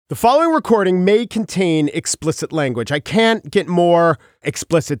The following recording may contain explicit language. I can't get more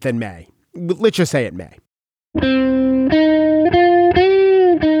explicit than may. Let's just say it may.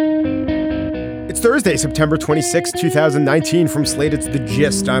 It's Thursday, September 26, 2019. From Slate, it's The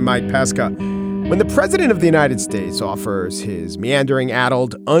Gist. I'm Mike Pesca. When the President of the United States offers his meandering,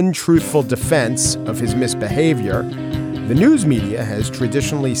 addled, untruthful defense of his misbehavior, the news media has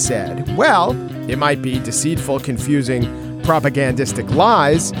traditionally said, well, it might be deceitful, confusing, propagandistic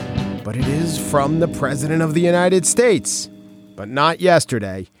lies, but it is from the President of the United States. But not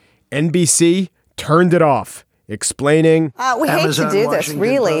yesterday. NBC turned it off, explaining, we hate to do this,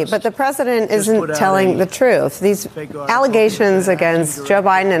 really, but the president isn't telling the truth. These allegations against Joe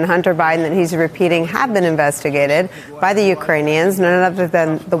Biden and Hunter Biden that he's repeating have been investigated by the Ukrainians, none other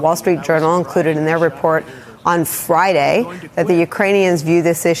than the Wall Street Journal included in their report on Friday that the Ukrainians view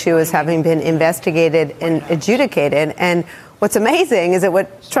this issue as having been investigated and adjudicated. And what's amazing is that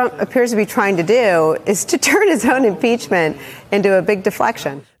what Trump appears to be trying to do is to turn his own impeachment into a big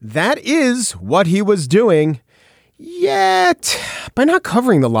deflection. That is what he was doing. Yet, by not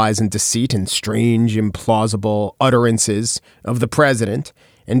covering the lies and deceit and strange, implausible utterances of the president,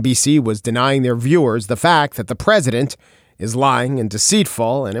 NBC was denying their viewers the fact that the president is lying and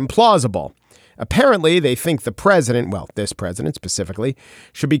deceitful and implausible. Apparently, they think the president, well, this president specifically,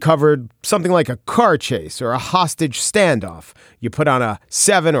 should be covered something like a car chase or a hostage standoff. You put on a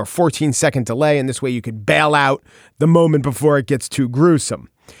 7 or 14-second delay, and this way you could bail out the moment before it gets too gruesome.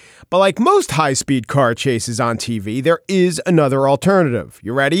 But like most high-speed car chases on TV, there is another alternative.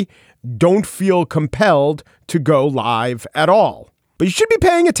 You ready? Don't feel compelled to go live at all. But you should be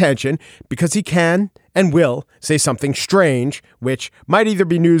paying attention because he can and will say something strange, which might either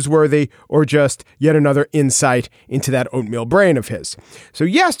be newsworthy or just yet another insight into that oatmeal brain of his. So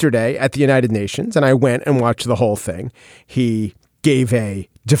yesterday at the United Nations, and I went and watched the whole thing, he gave a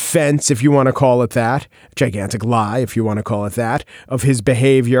defense, if you want to call it that, gigantic lie, if you want to call it that, of his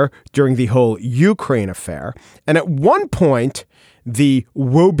behavior during the whole Ukraine affair. And at one point, the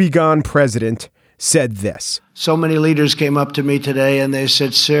woebegone president said this. So many leaders came up to me today and they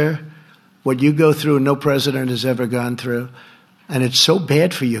said, sir, what you go through, no president has ever gone through. And it's so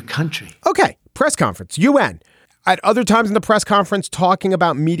bad for your country. Okay, press conference, UN. At other times in the press conference, talking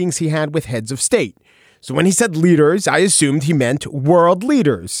about meetings he had with heads of state. So when he said leaders, I assumed he meant world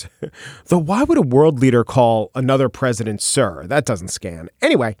leaders. Though why would a world leader call another president sir? That doesn't scan.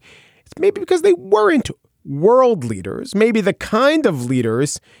 Anyway, it's maybe because they weren't world leaders. Maybe the kind of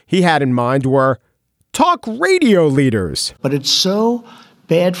leaders he had in mind were talk radio leaders. But it's so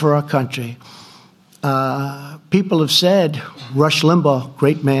bad for our country. People have said, Rush Limbaugh,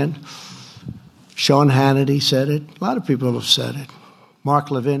 great man. Sean Hannity said it. A lot of people have said it. Mark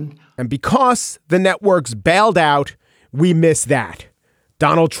Levin. And because the networks bailed out, we miss that.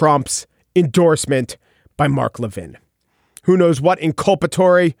 Donald Trump's endorsement by Mark Levin. Who knows what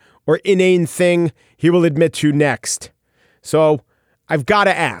inculpatory or inane thing he will admit to next. So I've got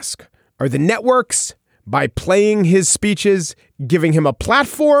to ask, are the networks, by playing his speeches, giving him a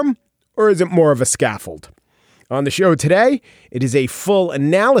platform, or is it more of a scaffold? On the show today, it is a full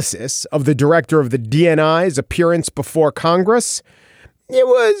analysis of the director of the DNI's appearance before Congress. It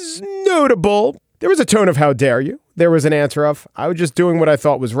was notable. There was a tone of how dare you. There was an answer of I was just doing what I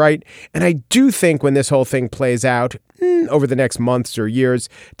thought was right. And I do think when this whole thing plays out over the next months or years,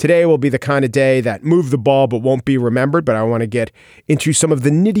 today will be the kind of day that moved the ball but won't be remembered. But I want to get into some of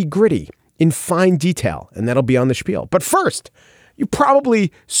the nitty gritty in fine detail, and that'll be on the Spiel. But first, you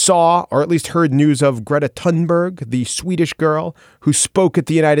probably saw or at least heard news of Greta Thunberg, the Swedish girl who spoke at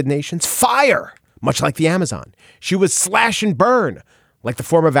the United Nations. Fire, much like the Amazon. She was slash and burn, like the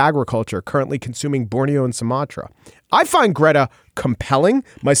form of agriculture currently consuming Borneo and Sumatra. I find Greta compelling.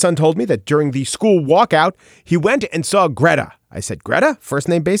 My son told me that during the school walkout, he went and saw Greta. I said, Greta, first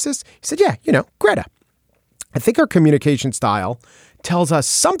name basis? He said, yeah, Greta. I think her communication style tells us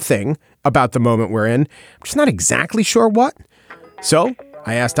something about the moment we're in. I'm just not exactly sure what. So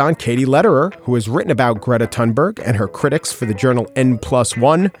I asked on Katy Lederer, who has written about Greta Thunberg and her critics for the journal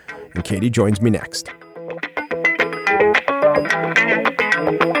N+1. And Katy joins me next.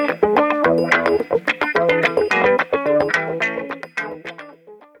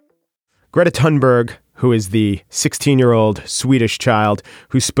 Greta Thunberg, who is the 16-year-old Swedish child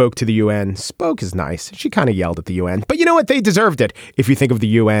who spoke to the UN. Spoke is nice. She kind of yelled at the UN. But you know what? They deserved it if you think of the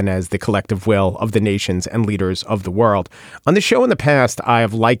UN as the collective will of the nations and leaders of the world. On the show in the past, I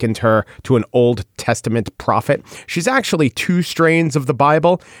have likened her to an Old Testament prophet. She's actually two strains of the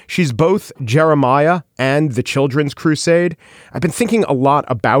Bible. She's both Jeremiah and the Children's Crusade. I've been thinking a lot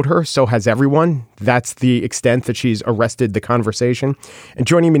about her, so has everyone, That's the extent that she's arrested the conversation. And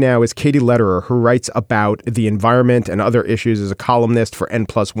joining me now is Katy Lederer, who writes about the environment and other issues as a columnist for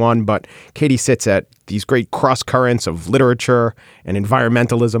N+1. But Katy sits at these great cross currents of literature and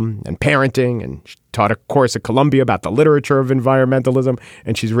environmentalism and parenting. And she taught a course at Columbia about the literature of environmentalism.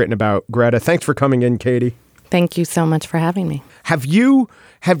 And she's written about Greta. Thanks for coming in, Katy. Thank you so much for having me. Had you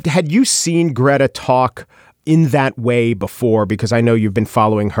seen Greta talk in that way before? Because I know you've been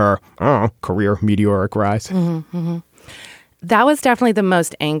following her career meteoric rise. That was definitely the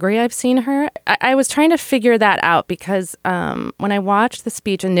most angry I've seen her. I was trying to figure that out because when I watched the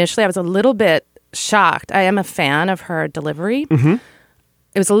speech initially, I was a little bit shocked. I am a fan of her delivery. It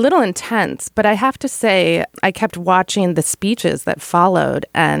was a little intense, but I have to say I kept watching the speeches that followed.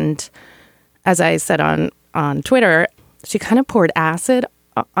 And as I said on Twitter, she kind of poured acid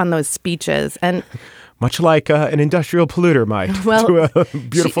on those speeches. And much like an industrial polluter might to a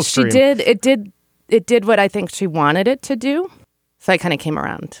beautiful stream. It did what I think she wanted it to do. So I kind of came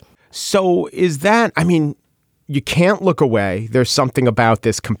around. So is that, I mean, you can't look away. There's something about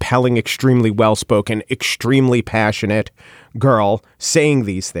this compelling, extremely well-spoken, extremely passionate girl saying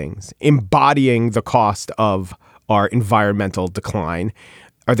these things, embodying the cost of our environmental decline.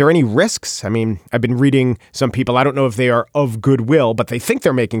 Are there any risks? I mean, I've been reading some people, I don't know if they are of goodwill, but they think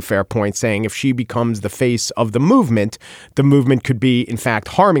they're making fair points, saying if she becomes the face of the movement could be, in fact,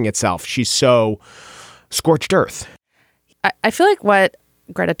 harming itself. She's so scorched earth. I feel like what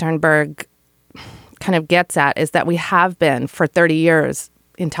Greta Thunberg kind of gets at is that we have been, for 30 years,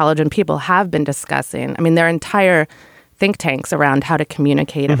 intelligent people have been discussing, I mean, their entire think tanks around how to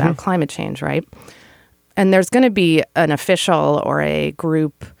communicate about climate change, right? And there's going to be an official or a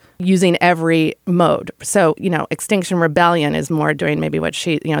group using every mode. So, Extinction Rebellion is more doing maybe what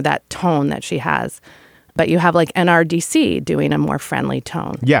she, that tone that she has. But you have like NRDC doing a more friendly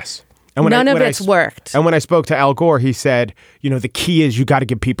tone. Yes. And None of it's worked. And when I spoke to Al Gore, he said, the key is you got to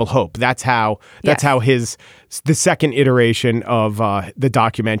give people hope. That's how the second iteration of the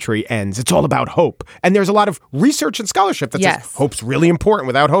documentary ends. It's all about hope. And there's a lot of research and scholarship that says hope's really important.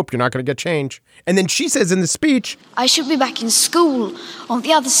 Without hope, you're not going to get change. And then she says in the speech, I should be back in school on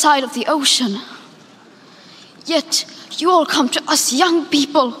the other side of the ocean. Yet you all come to us young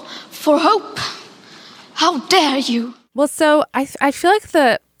people for hope. How dare you? Well, so I feel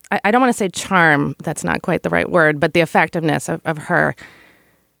like I don't want to say charm, that's not quite the right word, but the effectiveness of her.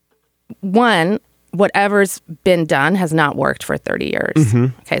 One, whatever's been done has not worked for 30 years.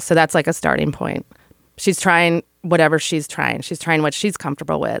 Okay, so that's like a starting point. She's trying whatever she's trying. She's trying what she's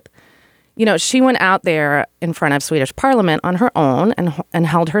comfortable with. She went out there in front of Swedish Parliament on her own and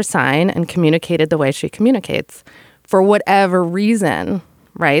held her sign and communicated the way she communicates. For whatever reason,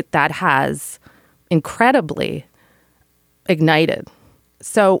 right, that has incredibly ignited.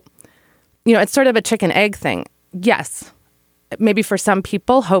 So, it's sort of a chicken egg thing. Yes, maybe for some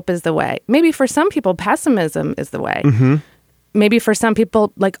people, hope is the way. Maybe for some people, pessimism is the way. Maybe for some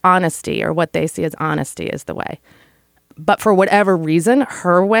people, like honesty or what they see as honesty is the way. But for whatever reason,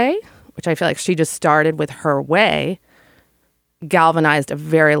 her way, which I feel like she just started with her way, galvanized a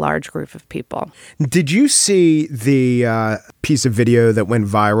very large group of people. Did you see the piece of video that went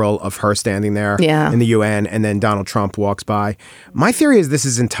viral of her standing there in the UN and then Donald Trump walks by? My theory is this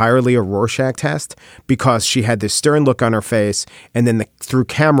is entirely a Rorschach test because she had this stern look on her face and then through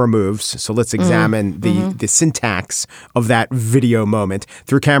camera moves. So let's examine the syntax of that video moment.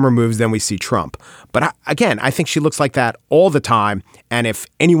 Through camera moves, then we see Trump. But I think she looks like that all the time. And if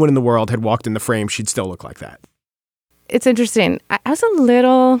anyone in the world had walked in the frame, she'd still look like that. It's interesting. I was a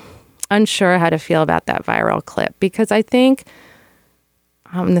little unsure how to feel about that viral clip because I think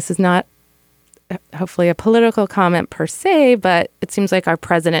this is not hopefully a political comment per se, but it seems like our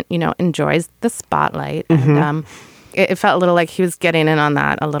president, enjoys the spotlight. And it felt a little like he was getting in on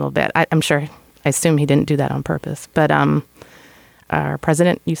that a little bit. I assume he didn't do that on purpose. But our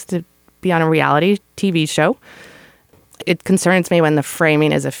president used to be on a reality TV show. It concerns me when the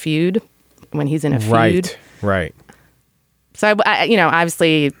framing is a feud, when he's in a feud. Right. So,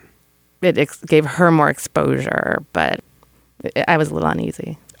 obviously it gave her more exposure, but I was a little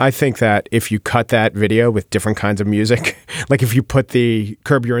uneasy. I think that if you cut that video with different kinds of music, like if you put the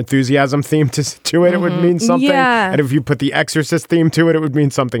Curb Your Enthusiasm theme to it, it would mean something. Yeah. And if you put the Exorcist theme to it, it would mean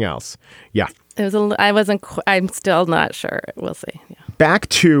something else. Yeah. It was I'm still not sure. We'll see. Yeah. Back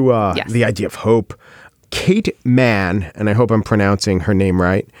to the idea of hope. Kate Manne, and I hope I'm pronouncing her name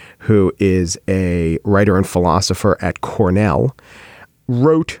right, who is a writer and philosopher at Cornell,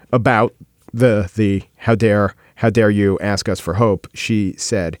 wrote about the how dare you ask us for hope. She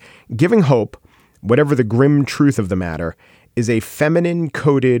said, giving hope, whatever the grim truth of the matter, is a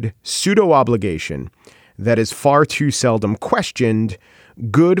feminine-coded pseudo-obligation that is far too seldom questioned,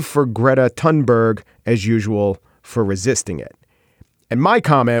 good for Greta Thunberg, as usual, for resisting it. And my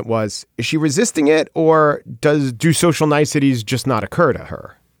comment was, is she resisting it, or do social niceties just not occur to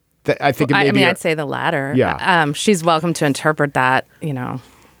her? I think I'd say the latter. Yeah. She's welcome to interpret that,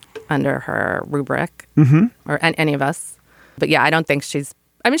 under her rubric, or any of us. But yeah, I don't think she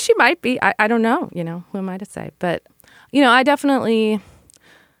might be. I don't know, who am I to say? But, I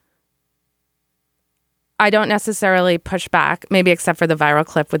don't necessarily push back, maybe except for the viral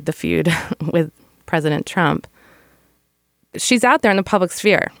clip with the feud with President Trump. She's out there in the public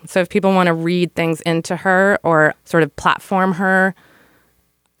sphere. So if people want to read things into her or sort of platform her,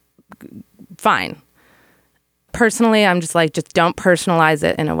 fine. Personally, I'm just don't personalize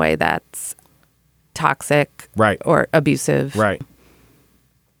it in a way that's toxic, right, or abusive, right.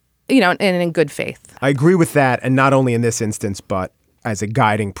 And in good faith. I agree with that, and not only in this instance, but as a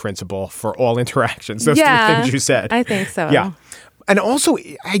guiding principle for all interactions. Those three things you said. I think so. Yeah, and also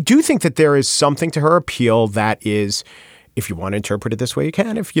I do think that there is something to her appeal that is, if you want to interpret it this way, you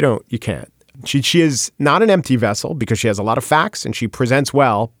can. If you don't, you can't. She is not an empty vessel because she has a lot of facts and she presents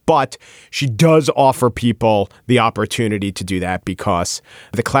well, but she does offer people the opportunity to do that because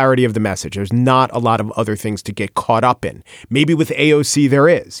of the clarity of the message. There's not a lot of other things to get caught up in. Maybe with AOC there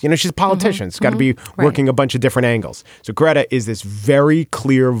is. She's a politician. It's got to be working a bunch of different angles. So Greta is this very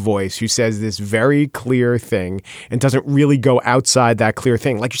clear voice who says this very clear thing and doesn't really go outside that clear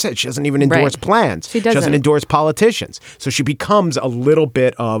thing. Like you said, she doesn't even endorse plans. She doesn't endorse politicians. So she becomes a little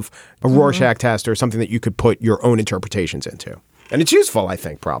bit of a Rorschach test or something that you could put your own interpretations into. And it's useful, I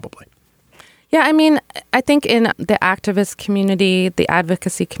think, probably. Yeah, I think in the activist community, the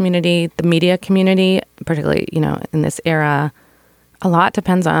advocacy community, the media community, particularly, in this era, a lot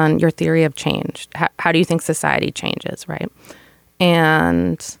depends on your theory of change. How do you think society changes, right?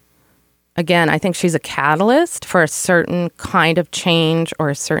 And again, I think she's a catalyst for a certain kind of change or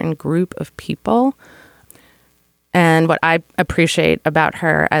a certain group of people. And what I appreciate about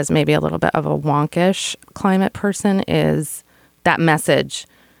her as maybe a little bit of a wonkish climate person is that message.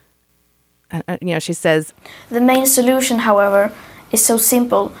 She says, "The main solution, however, is so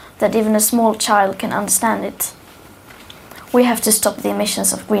simple that even a small child can understand it. We have to stop the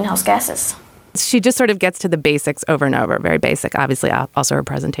emissions of greenhouse gases." She just sort of gets to the basics over and over. Very basic. Obviously, also her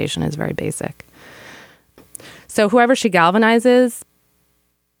presentation is very basic. So whoever she galvanizes,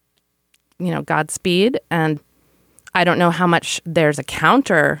 Godspeed. And I don't know how much there's a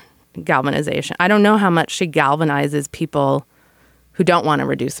counter galvanization. I don't know how much she galvanizes people who don't want to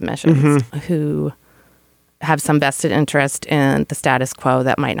reduce emissions, who have some vested interest in the status quo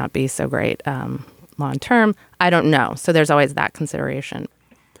that might not be so great long term. I don't know. So there's always that consideration.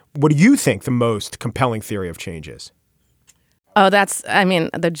 What do you think the most compelling theory of change is? Oh,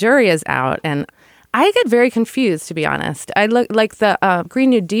 the jury is out. And I get very confused, to be honest. I look like the Green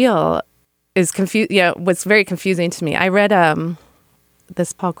New Deal is confused. Was very confusing to me. I read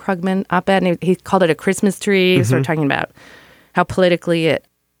this Paul Krugman op-ed, and he called it a Christmas tree. He started talking about how politically it,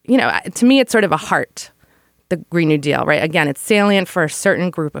 to me, it's sort of a heart, the Green New Deal, right? Again, it's salient for a certain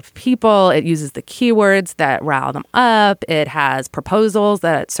group of people. It uses the keywords that rile them up. It has proposals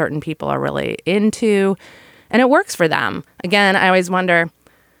that certain people are really into, and it works for them. Again, I always wonder,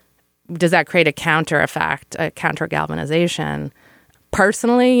 does that create a counter effect, a counter galvanization?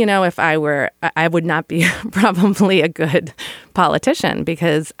 Personally, if I would not be probably a good politician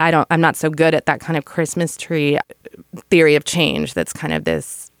because I'm not so good at that kind of Christmas tree theory of change. That's kind of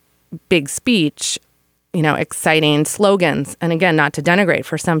this big speech, exciting slogans. And again, not to denigrate,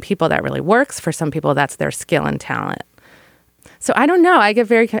 for some people that really works. For some people, that's their skill and talent. So I don't know. I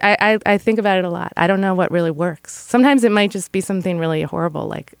get I think about it a lot. I don't know what really works. Sometimes it might just be something really horrible,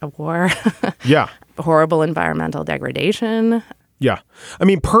 like a war. Yeah. Horrible environmental degradation. Yeah.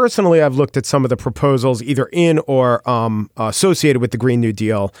 Personally, I've looked at some of the proposals either in or associated with the Green New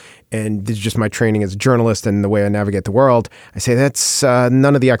Deal. And this is just my training as a journalist and the way I navigate the world. I say that's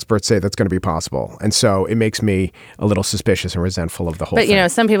none of the experts say that's going to be possible. And so it makes me a little suspicious and resentful of the whole thing.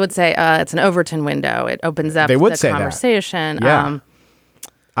 But, some people would say it's an Overton window. It opens up the conversation. Yeah.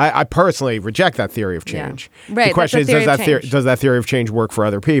 I personally reject that theory of change. Yeah. Right, the question is, does that theory of change work for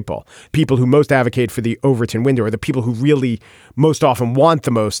other people? People who most advocate for the Overton window are the people who really most often want the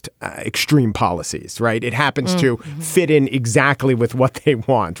most extreme policies, right? It happens to fit in exactly with what they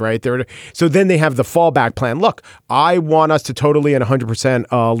want, right? So then they have the fallback plan. Look, I want us to totally and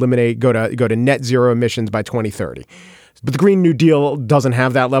 100% eliminate, go to net zero emissions by 2030. But the Green New Deal doesn't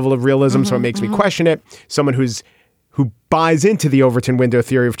have that level of realism, so it makes me question it. Someone who's who buys into the Overton window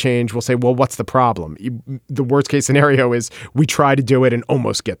theory of change will say, well, what's the problem? The worst case scenario is we try to do it and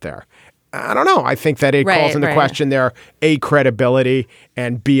almost get there. I don't know. I think that it calls into question their A, credibility,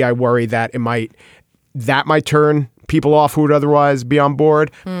 and B, I worry that might turn people off who would otherwise be on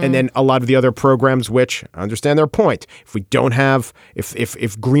board. And then a lot of the other programs, which I understand their point. If we don't have,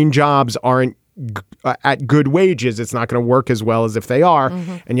 if green jobs aren't at good wages, it's not going to work as well as if they are.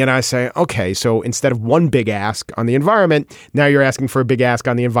 And yet I say, okay, so instead of one big ask on the environment, now you're asking for a big ask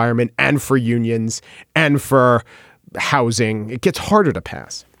on the environment and for unions and for housing. It gets harder to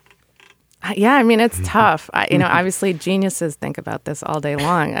pass. Yeah, I mean, it's tough. Obviously geniuses think about this all day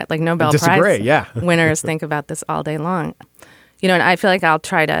long. Like Nobel Prize winners think about this all day long. And I feel like I'll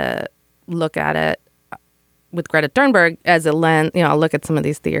try to look at it with Greta Thunberg as a lens. I'll look at some of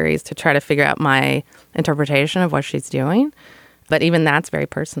these theories to try to figure out my interpretation of what she's doing. But even that's very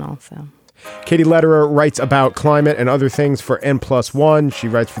personal. So, Katy Lederer writes about climate and other things for N+1. She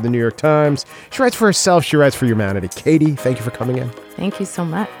writes for the New York Times. She writes for herself. She writes for humanity. Katy, thank you for coming in. Thank you so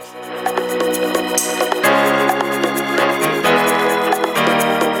much.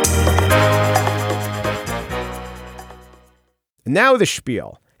 Now the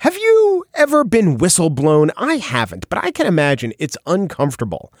spiel. Have you ever been whistleblown? I haven't, but I can imagine it's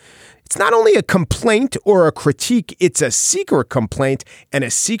uncomfortable. It's not only a complaint or a critique, it's a secret complaint, and a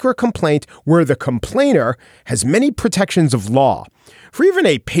secret complaint where the complainer has many protections of law. For even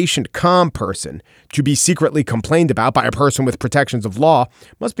a patient, calm person to be secretly complained about by a person with protections of law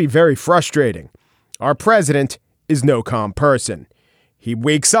must be very frustrating. Our president is no calm person. He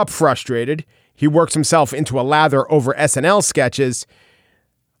wakes up frustrated. He works himself into a lather over SNL sketches.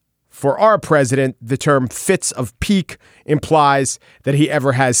 For our president, the term fits of pique implies that he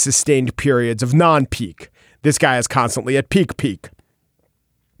ever has sustained periods of non-peak. This guy is constantly at peak. This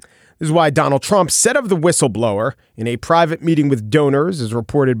is why Donald Trump said of the whistleblower in a private meeting with donors, as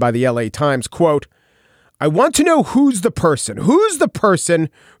reported by the LA Times, quote, "I want to know who's the person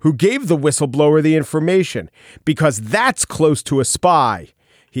who gave the whistleblower the information, because that's close to a spy."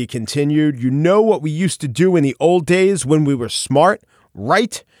 He continued, "You know what we used to do in the old days when we were smart,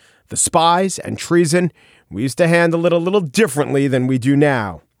 right? The spies and treason, we used to handle it a little differently than we do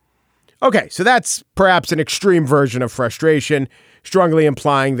now." Okay, so that's perhaps an extreme version of frustration, strongly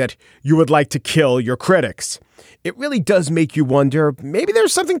implying that you would like to kill your critics. It really does make you wonder, maybe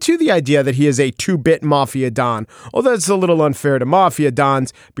there's something to the idea that he is a two-bit mafia don, although it's a little unfair to mafia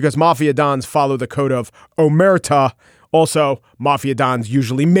dons because mafia dons follow the code of omerta. Also, mafia dons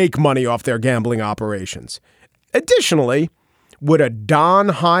usually make money off their gambling operations. Additionally, would a don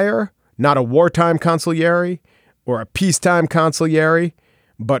hire not a wartime consigliere or a peacetime consigliere,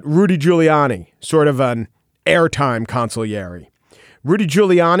 but Rudy Giuliani, sort of an airtime consigliere? Rudy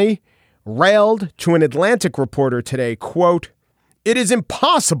Giuliani railed to an Atlantic reporter today, quote, "It is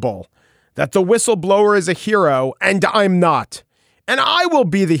impossible that the whistleblower is a hero and I'm not. And I will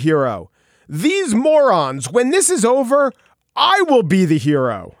be the hero. These morons, when this is over, I will be the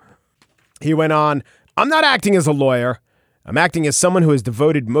hero." He went on, "I'm not acting as a lawyer. I'm acting as someone who has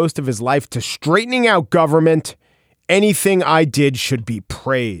devoted most of his life to straightening out government. Anything I did should be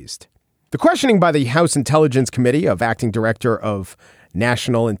praised." The questioning by the House Intelligence Committee of Acting Director of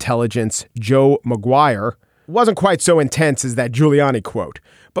National Intelligence Joe Maguire wasn't quite so intense as that Giuliani quote.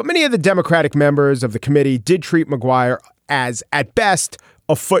 But many of the Democratic members of the committee did treat Maguire as, at best,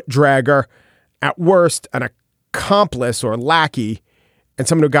 a foot dragger, at worst, an accomplice or lackey, and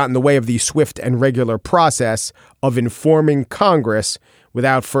someone who got in the way of the swift and regular process of informing Congress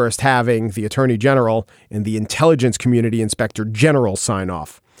without first having the Attorney General and the Intelligence Community Inspector General sign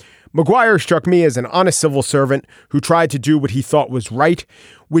off. Maguire struck me as an honest civil servant who tried to do what he thought was right,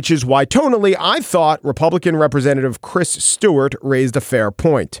 which is why tonally I thought Republican Representative Chris Stewart raised a fair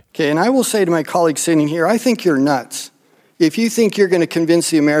point. Okay, and I will say to my colleagues sitting here, I think you're nuts if you think you're going to convince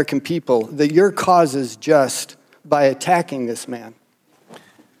the American people that your cause is just by attacking this man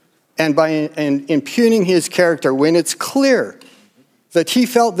and by impugning his character when it's clear that he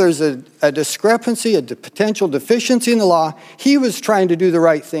felt there's a discrepancy, a potential deficiency in the law. He was trying to do the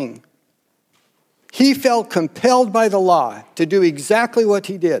right thing. He felt compelled by the law to do exactly what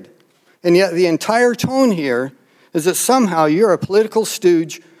he did. And yet the entire tone here is that somehow you're a political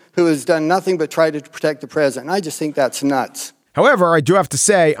stooge who has done nothing but try to protect the president. I just think that's nuts. However, I do have to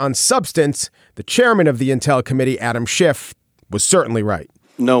say, on substance, the chairman of the Intel Committee, Adam Schiff, was certainly right.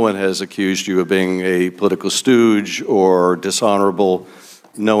 No one has accused you of being a political stooge or dishonorable.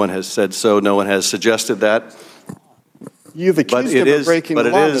 No one has said so. No one has suggested that. You've accused him of breaking the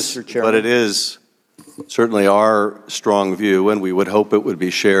law, Mr. Chairman. But it is certainly our strong view, and we would hope it would be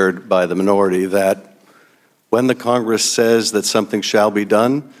shared by the minority, that When the Congress says that something shall be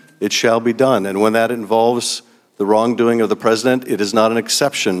done, it shall be done. And when that involves the wrongdoing of the president, it is not an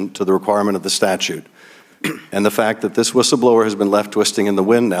exception to the requirement of the statute. And the fact that this whistleblower has been left twisting in the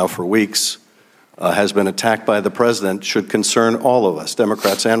wind now for weeks, has been attacked by the president, should concern all of us,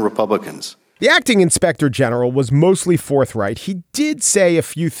 Democrats and Republicans. The acting inspector general was mostly forthright. He did say a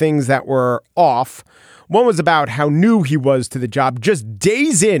few things that were off. One was about how new he was to the job just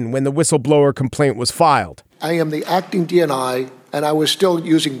days in when the whistleblower complaint was filed. I am the acting DNI, and I was still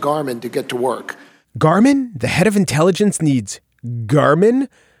using Garmin to get to work. Garmin? The head of intelligence needs Garmin?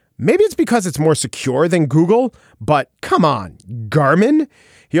 Maybe it's because it's more secure than Google, but come on, Garmin?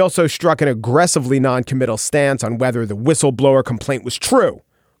 He also struck an aggressively non-committal stance on whether the whistleblower complaint was true.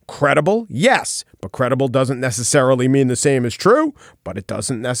 Credible? Yes, but credible doesn't necessarily mean the same as true, but it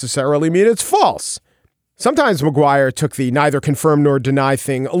doesn't necessarily mean it's false. Sometimes Maguire took the neither confirm nor deny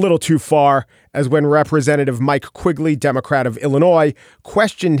thing a little too far, as when Representative Mike Quigley, Democrat of Illinois,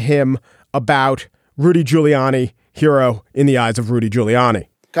 questioned him about Rudy Giuliani, hero in the eyes of Rudy Giuliani.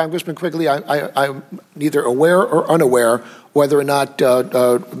 Congressman Quigley, I'm neither aware or unaware whether or not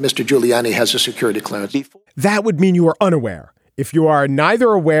Mr. Giuliani has a security clearance. That would mean you are unaware. If you are neither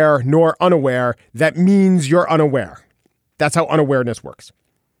aware nor unaware, that means you're unaware. That's how unawareness works.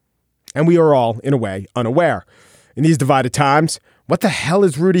 And we are all, in a way, unaware. In these divided times, what the hell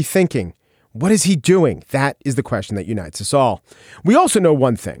is Rudy thinking? What is he doing? That is the question that unites us all. We also know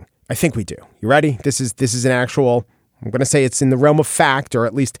one thing. I think we do. You ready? This is an actual, I'm going to say it's in the realm of fact, or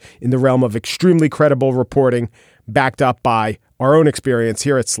at least in the realm of extremely credible reporting, backed up by our own experience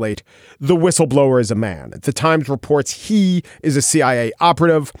here at Slate. The whistleblower is a man. The Times reports he is a CIA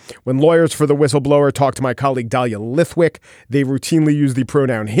operative. When lawyers for the whistleblower talk to my colleague Dahlia Lithwick, they routinely use the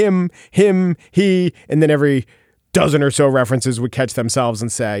pronoun him, he, and then every dozen or so references would catch themselves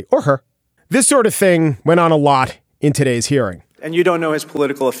and say, or her. This sort of thing went on a lot in today's hearing. And you don't know his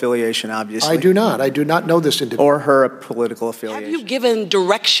political affiliation, obviously. I do not. I do not know this individual. Or her political affiliation. Have you given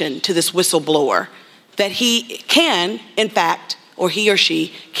direction to this whistleblower that he can, in fact, or he or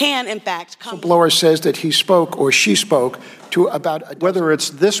she can, in fact, come? The whistleblower says that he spoke or she spoke to about... Whether it's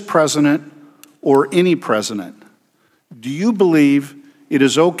this president or any president, do you believe it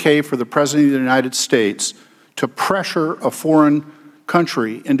is okay for the president of the United States to pressure a foreign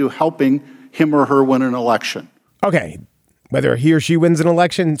country into helping him or her win an election? Okay. Whether he or she wins an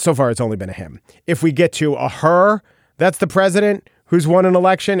election, so far it's only been a him. If we get to a her, that's the president who's won an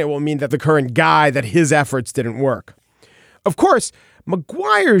election, it will mean that the current guy, that his efforts didn't work. Of course,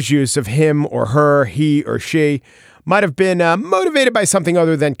 Maguire's use of him or her, he or she, might have been motivated by something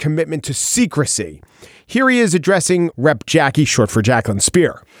other than commitment to secrecy. Here he is addressing Rep. Jackie, short for Jacqueline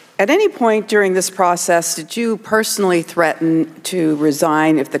Spier. At any point during this process, did you personally threaten to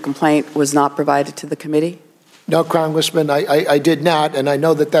resign if the complaint was not provided to the committee? No, Congressman, I did not, and I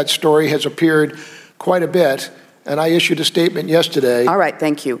know that story has appeared quite a bit, and I issued a statement yesterday. All right,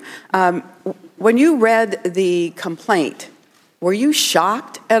 thank you. When you read the complaint, were you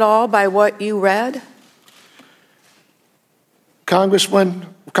shocked at all by what you read?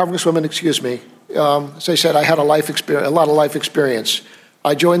 Congresswoman, excuse me. As I said, I had a lot of life experience.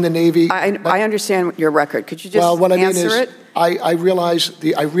 I joined the Navy. I understand your record. Could you just answer it? I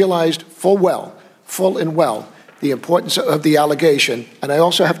realized full and well, the importance of the allegation. And I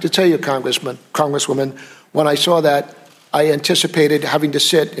also have to tell you, Congresswoman, when I saw that, I anticipated having to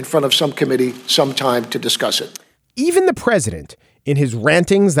sit in front of some committee sometime to discuss it. Even the president, in his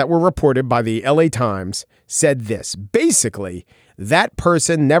rantings that were reported by the LA Times, said this. Basically, that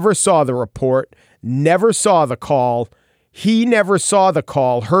person never saw the report, never saw the call. He never saw the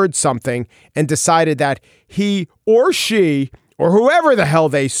call, heard something, and decided that he or she, or whoever the hell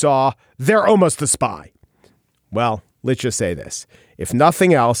they saw, they're almost the spy. Well, let's just say this. If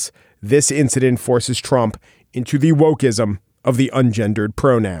nothing else, this incident forces Trump into the wokeism of the ungendered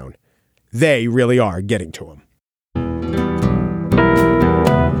pronoun. They really are getting to him.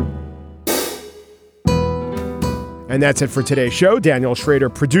 And that's it for today's show. Daniel Schrader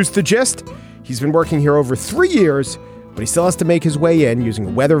produced The Gist. He's been working here over 3 years, but he still has to make his way in using a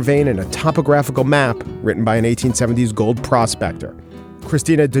weather vane and a topographical map written by an 1870s gold prospector.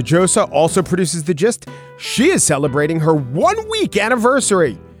 Christina DeJosa also produces The Gist. She is celebrating her 1-week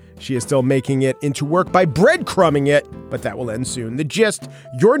anniversary. She is still making it into work by breadcrumbing it, but that will end soon. The Gist,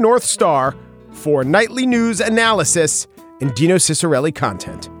 your North Star for nightly news analysis and Dino Ciccarelli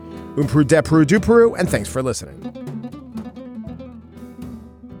content. Umpru, Depru, Duperu, and thanks for listening.